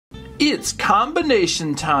It's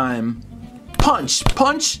combination time. Punch,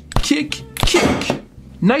 punch, kick, kick.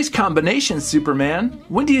 Nice combination, Superman.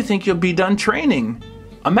 When do you think you'll be done training?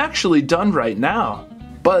 I'm actually done right now.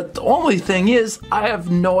 But the only thing is, I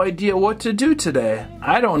have no idea what to do today.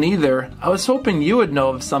 I don't either. I was hoping you would know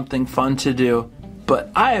of something fun to do.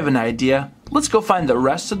 But I have an idea. Let's go find the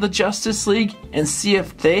rest of the Justice League and see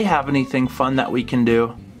if they have anything fun that we can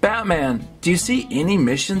do. Batman, do you see any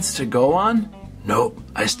missions to go on? Nope,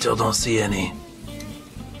 I still don't see any.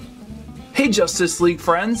 Hey Justice League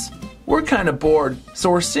friends, we're kind of bored, so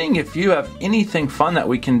we're seeing if you have anything fun that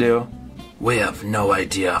we can do. We have no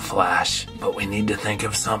idea, Flash, but we need to think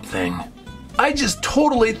of something. I just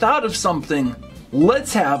totally thought of something.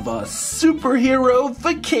 Let's have a superhero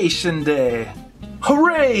vacation day.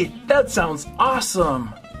 Hooray! That sounds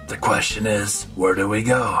awesome. The question is, where do we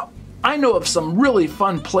go? I know of some really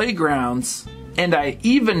fun playgrounds, and I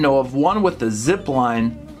even know of one with a zip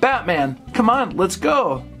line. Batman, come on, let's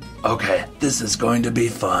go. Okay, this is going to be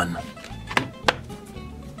fun.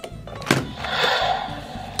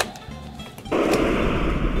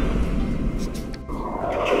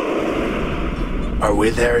 Are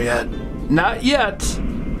we there yet? Not yet.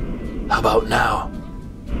 How about now?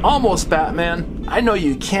 Almost, Batman. I know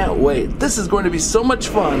you can't wait. This is going to be so much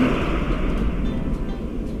fun.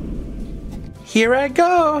 Here I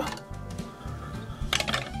go.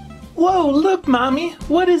 Whoa, look, Mommy.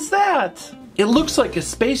 What is that? It looks like a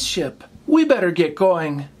spaceship. We better get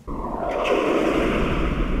going.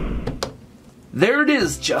 There it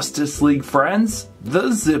is, Justice League friends.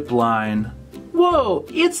 The zip line. Whoa,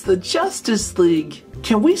 it's the Justice League.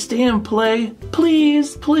 Can we stay and play?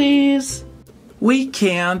 Please, please. We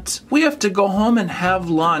can't. We have to go home and have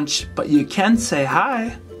lunch, but you can say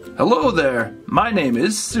hi. Hello there. My name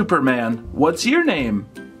is Superman. What's your name?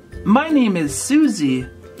 My name is Susie.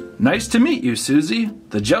 Nice to meet you, Susie.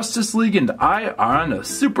 The Justice League and I are on a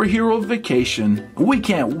superhero vacation. We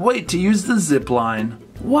can't wait to use the zip line.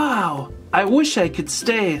 Wow. I wish I could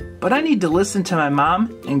stay, but I need to listen to my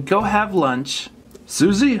mom and go have lunch.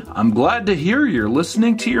 Susie, I'm glad to hear you're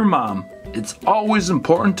listening to your mom. It's always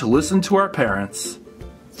important to listen to our parents.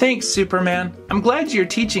 Thanks, Superman. I'm glad you're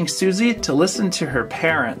teaching Susie to listen to her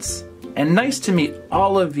parents. And nice to meet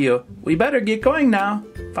all of you. We better get going now.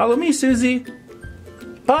 Follow me, Susie.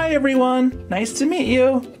 Bye, everyone. Nice to meet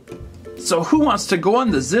you. So who wants to go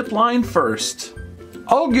on the zip line first?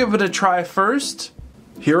 I'll give it a try first.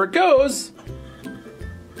 Here it goes.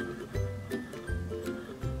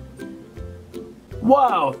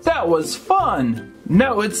 Wow, that was fun.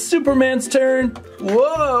 Now it's Superman's turn.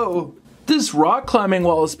 Whoa! This rock climbing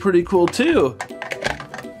wall is pretty cool too.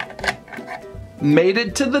 Made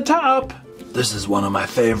it to the top. This is one of my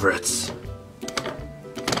favorites.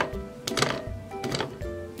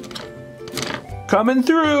 Coming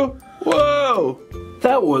through. Whoa!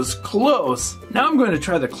 That was close. Now I'm going to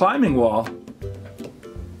try the climbing wall.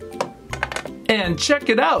 And check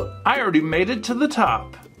it out, I already made it to the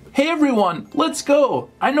top. Hey everyone, let's go.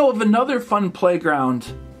 I know of another fun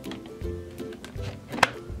playground.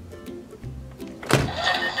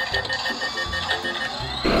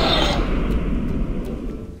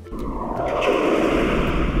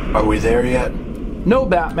 Are we there yet? No,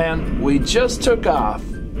 Batman, we just took off.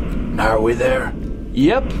 Now are we there?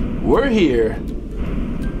 Yep, we're here.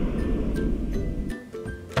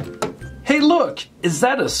 Hey look, is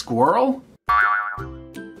that a squirrel?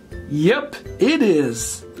 Yep, it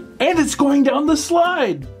is. And it's going down the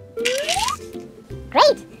slide.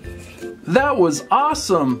 Great. That was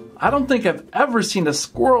awesome. I don't think I've ever seen a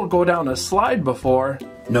squirrel go down a slide before.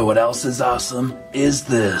 Know what else is awesome? Is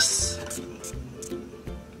this.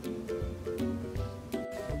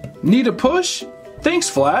 Need a push? Thanks,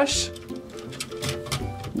 Flash.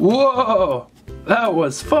 Whoa, that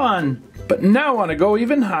was fun. But now I want to go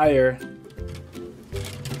even higher.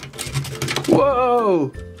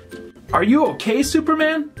 Whoa. Are you okay,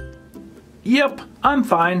 Superman? Yep, I'm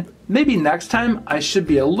fine. Maybe next time I should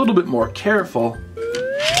be a little bit more careful.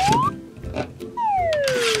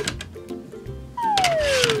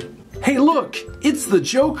 Hey look, it's the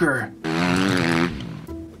Joker.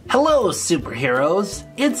 Hello, superheroes.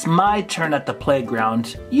 It's my turn at the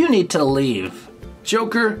playground. You need to leave.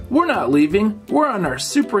 Joker, we're not leaving. We're on our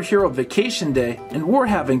superhero vacation day and we're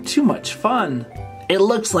having too much fun. It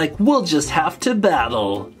looks like we'll just have to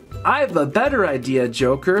battle. I have a better idea,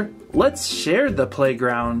 Joker. Let's share the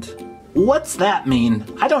playground. What's that mean?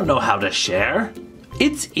 I don't know how to share.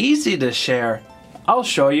 It's easy to share. I'll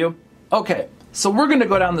show you. Okay, so we're gonna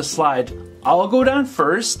go down the slide. I'll go down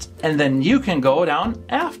first, and then you can go down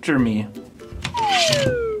after me.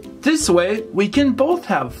 This way, we can both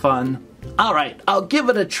have fun. Alright, I'll give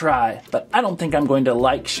it a try, but I don't think I'm going to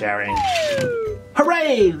like sharing.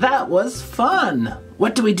 Hooray! That was fun!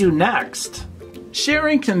 What do we do next?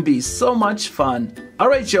 Sharing can be so much fun.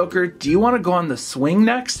 Alright, Joker, do you want to go on the swing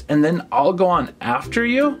next, and then I'll go on after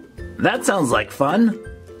you? That sounds like fun.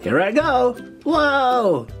 Here I go.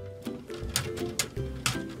 Whoa!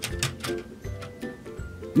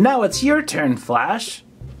 Now it's your turn, Flash.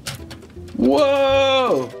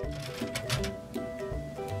 Whoa!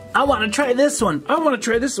 I want to try this one. I want to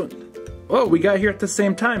try this one. Oh, we got here at the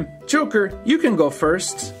same time. Joker, you can go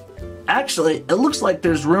first. Actually, it looks like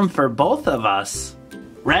there's room for both of us.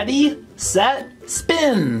 Ready, set,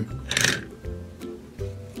 spin.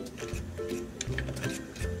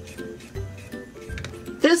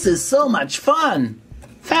 This is so much fun.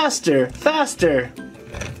 Faster, faster.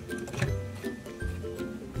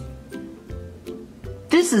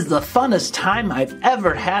 This is the funnest time I've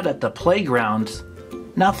ever had at the playground.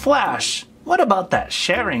 Now, Flash, what about that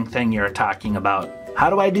sharing thing you're talking about? How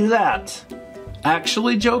do I do that?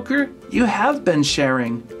 Actually, Joker, you have been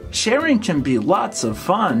sharing. Sharing can be lots of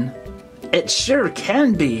fun. It sure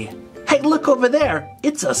can be. Hey, look over there.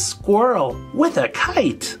 It's a squirrel with a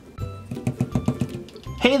kite.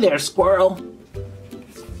 Hey there, squirrel.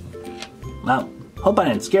 Well, hope I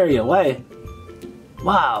didn't scare you away.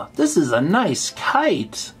 Wow, this is a nice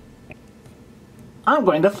kite. I'm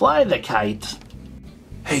going to fly the kite.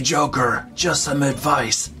 Hey Joker, just some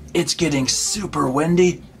advice. It's getting super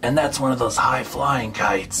windy, and that's one of those high-flying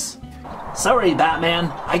kites. Sorry,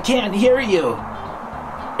 Batman, I can't hear you.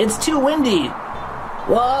 It's too windy.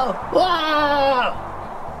 Whoa, whoa!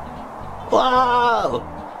 Whoa!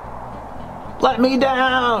 Let me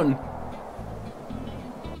down!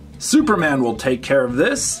 Superman will take care of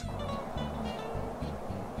this.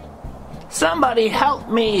 Somebody help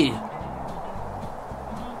me!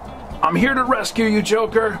 I'm here to rescue you,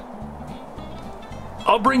 Joker.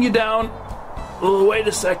 I'll bring you down. Oh, wait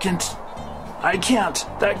a second. I can't.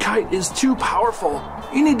 That kite is too powerful.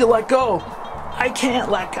 You need to let go. I can't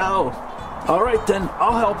let go. All right, then.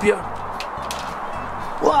 I'll help you.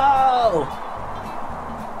 Whoa!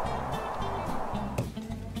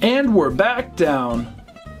 And we're back down.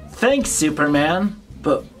 Thanks, Superman.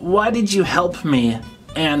 But why did you help me?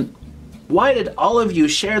 And why did all of you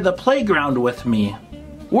share the playground with me?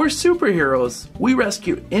 We're superheroes. We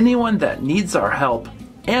rescue anyone that needs our help.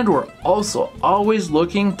 And we're also always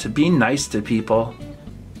looking to be nice to people.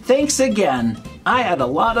 Thanks again. I had a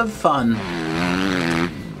lot of fun.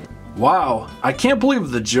 Wow, I can't believe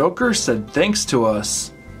the Joker said thanks to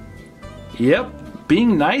us. Yep,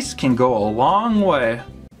 being nice can go a long way.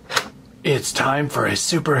 It's time for a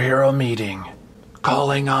superhero meeting.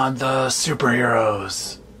 Calling on the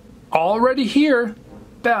superheroes. Already here.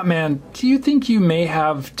 Batman, do you think you may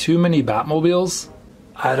have too many Batmobiles?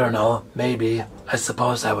 I don't know, maybe. I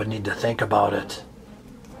suppose I would need to think about it.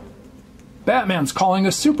 Batman's calling a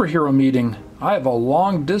superhero meeting. I have a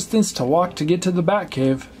long distance to walk to get to the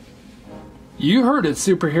Batcave. You heard it,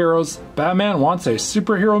 superheroes. Batman wants a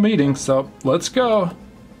superhero meeting, so let's go.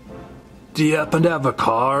 Do you happen to have a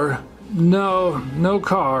car? No, no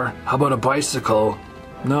car. How about a bicycle?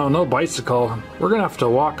 No, no bicycle. We're gonna have to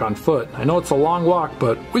walk on foot. I know it's a long walk,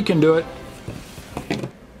 but we can do it.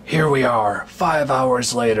 Here we are, 5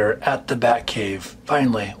 hours later at the Batcave.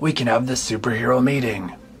 Finally, we can have this superhero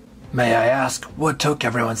meeting. May I ask, what took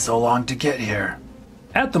everyone so long to get here?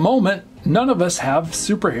 At the moment, none of us have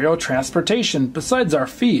superhero transportation besides our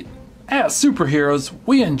feet. As superheroes,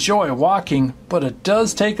 we enjoy walking, but it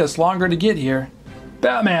does take us longer to get here.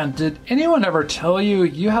 Batman, did anyone ever tell you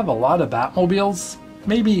you have a lot of Batmobiles?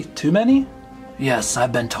 Maybe too many? Yes,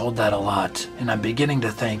 I've been told that a lot, and I'm beginning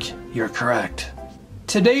to think you're correct.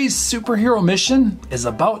 Today's superhero mission is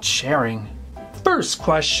about sharing. First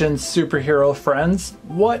question, superhero friends,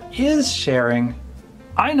 what is sharing?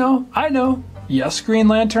 I know. Yes, Green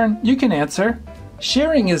Lantern, you can answer.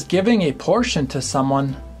 Sharing is giving a portion to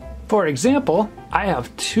someone. For example, I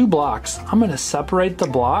have 2 blocks. I'm going to separate the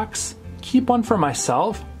blocks, keep one for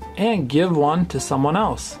myself, and give one to someone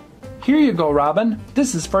else. Here you go, Robin.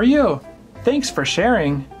 This is for you. Thanks for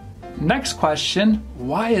sharing. Next question,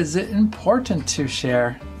 why is it important to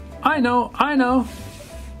share? I know.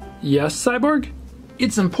 Yes, Cyborg?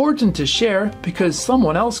 It's important to share because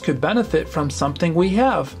someone else could benefit from something we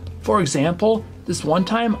have. For example, this one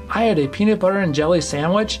time I had a peanut butter and jelly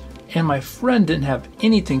sandwich and my friend didn't have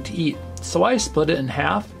anything to eat. So I split it in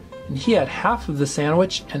half and he had half of the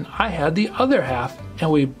sandwich and I had the other half and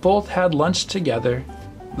we both had lunch together.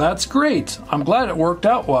 That's great. I'm glad it worked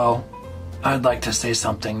out well. I'd like to say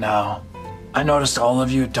something now. I noticed all of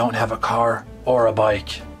you don't have a car or a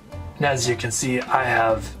bike. And as you can see, I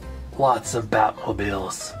have lots of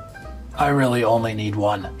Batmobiles. I really only need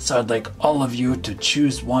one, so I'd like all of you to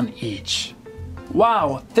choose one each.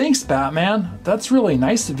 Wow, thanks Batman. That's really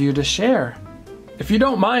nice of you to share. If you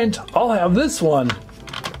don't mind, I'll have this one.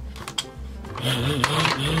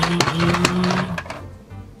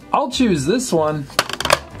 I'll choose this one.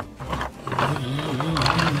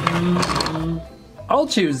 I'll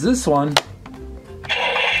choose this one.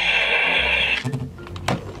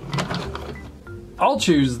 I'll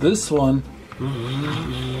choose this one.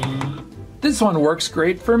 This one works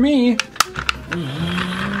great for me.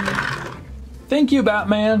 Thank you,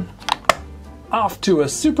 Batman. Off to a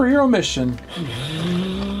superhero mission.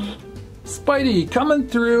 Spidey coming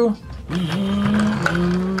through.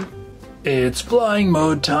 It's flying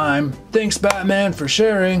mode time. Thanks, Batman, for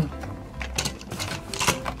sharing.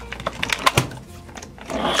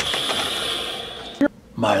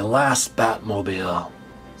 My last Batmobile.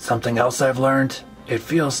 Something else I've learned? It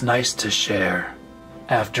feels nice to share.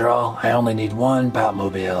 After all, I only need one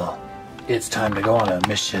Batmobile. It's time to go on a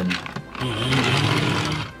mission.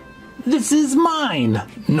 This is mine!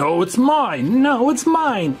 No, it's mine! No, it's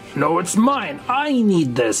mine! No, it's mine! I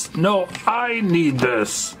need this! No, I need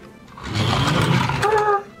this!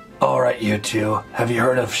 Alright, you two, have you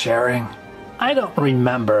heard of sharing? I don't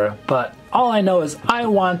remember, but all I know is I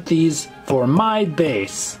want these for my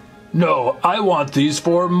base. No, I want these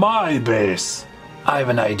for my base. I have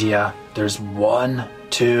an idea. There's 1,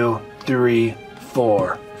 2, 3,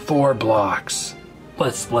 4. 4 blocks.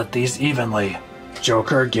 Let's split these evenly.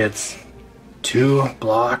 Joker gets 2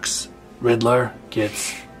 blocks. Riddler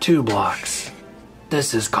gets 2 blocks.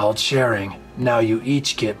 This is called sharing. Now you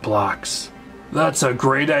each get blocks. That's a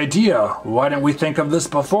great idea. Why didn't we think of this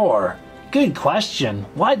before? Good question.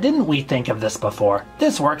 Why didn't we think of this before?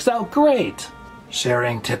 This works out great.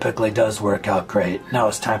 Sharing typically does work out great. Now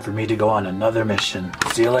it's time for me to go on another mission.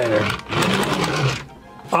 See you later.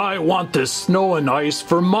 I want this snow and ice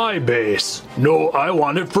for my base. No, I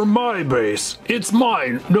want it for my base. It's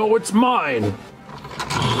mine. No, it's mine.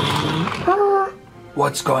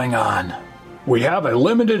 What's going on? We have a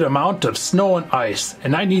limited amount of snow and ice,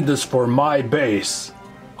 and I need this for my base.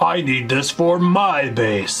 I need this for my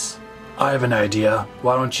base. I have an idea.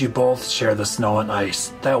 Why don't you both share the snow and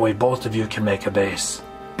ice? That way both of you can make a base.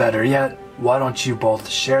 Better yet, why don't you both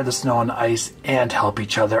share the snow and ice and help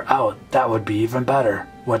each other out? That would be even better.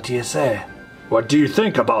 What do you say? What do you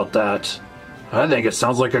think about that? I think it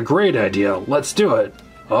sounds like a great idea. Let's do it.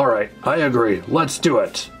 Alright, I agree. Let's do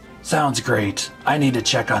it. Sounds great. I need to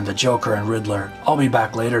check on the Joker and Riddler. I'll be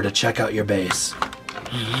back later to check out your base.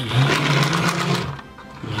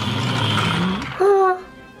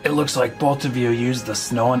 It looks like both of you used the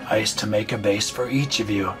snow and ice to make a base for each of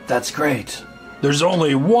you. That's great. There's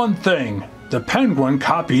only one thing. The Penguin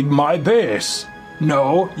copied my base.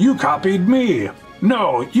 No, you copied me.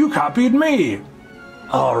 No, you copied me.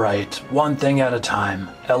 All right, one thing at a time.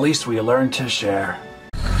 At least we learned to share.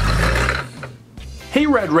 Hey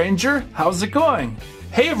Red Ranger, how's it going?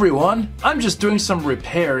 Hey everyone, I'm just doing some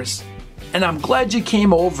repairs. And I'm glad you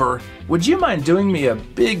came over. Would you mind doing me a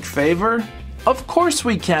big favor? Of course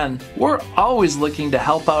we can. We're always looking to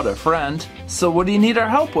help out a friend. So what do you need our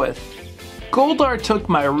help with? Goldar took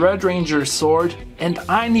my Red Ranger sword and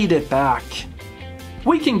I need it back.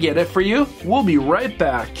 We can get it for you. We'll be right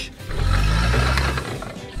back.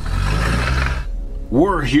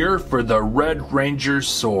 We're here for the Red Ranger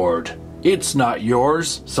sword. It's not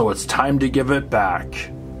yours, so it's time to give it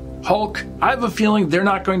back. Hulk, I have a feeling they're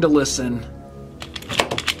not going to listen.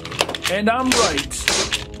 And I'm right.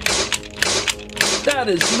 That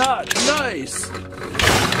is not nice.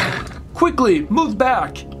 Quickly, move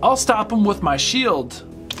back. I'll stop him with my shield.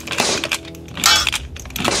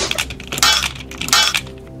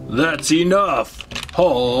 That's enough.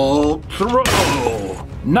 Hulk throw.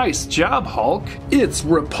 Nice job, Hulk. It's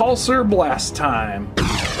repulsor blast time.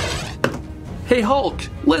 Hey Hulk,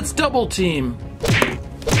 let's double team.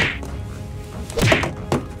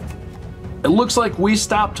 It looks like we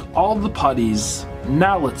stopped all the putties.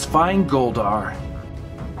 Now let's find Goldar.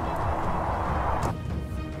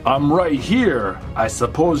 I'm right here. I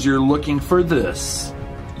suppose you're looking for this.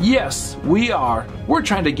 Yes, we are. We're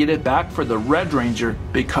trying to get it back for the Red Ranger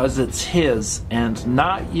because it's his and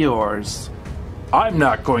not yours. I'm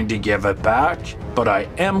not going to give it back, but I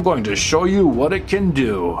am going to show you what it can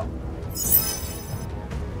do.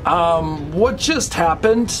 What just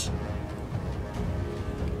happened?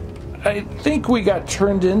 I think we got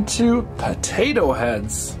turned into potato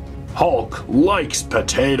heads. Hulk likes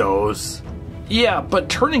potatoes. Yeah, but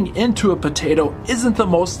turning into a potato isn't the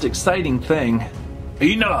most exciting thing.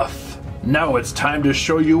 Enough! Now it's time to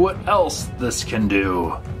show you what else this can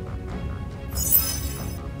do.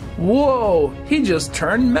 Whoa, he just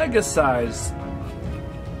turned mega size.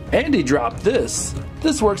 And he dropped this.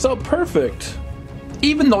 This works out perfect.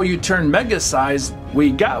 Even though you turned mega size,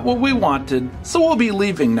 we got what we wanted, so we'll be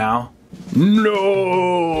leaving now.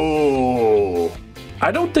 No!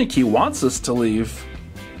 I don't think he wants us to leave.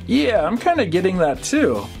 Yeah, I'm kind of getting that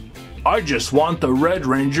too. I just want the Red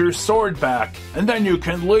Ranger sword back, and then you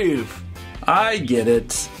can leave. I get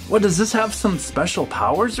it. What, does this have some special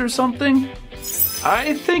powers or something?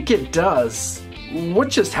 I think it does. What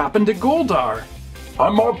just happened to Goldar?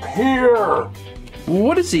 I'm up here.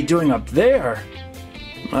 What is he doing up there?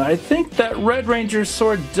 I think that Red Ranger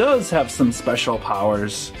sword does have some special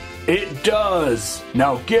powers. It does.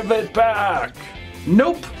 Now give it back.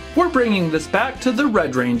 Nope. We're bringing this back to the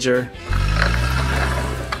Red Ranger.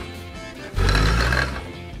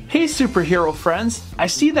 Hey superhero friends, I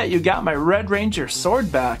see that you got my Red Ranger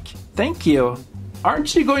sword back. Thank you.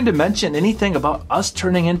 Aren't you going to mention anything about us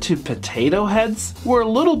turning into potato heads? We're a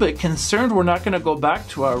little bit concerned we're not going to go back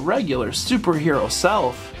to our regular superhero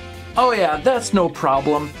self. Oh yeah, that's no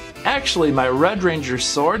problem. Actually, my Red Ranger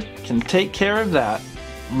sword can take care of that.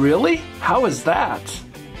 Really? How is that?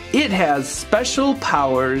 It has special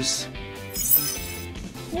powers.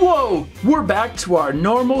 Whoa, we're back to our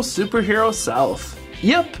normal superhero self.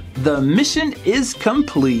 Yep, the mission is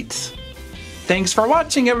complete. Thanks for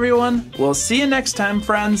watching, everyone. We'll see you next time,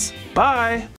 friends. Bye.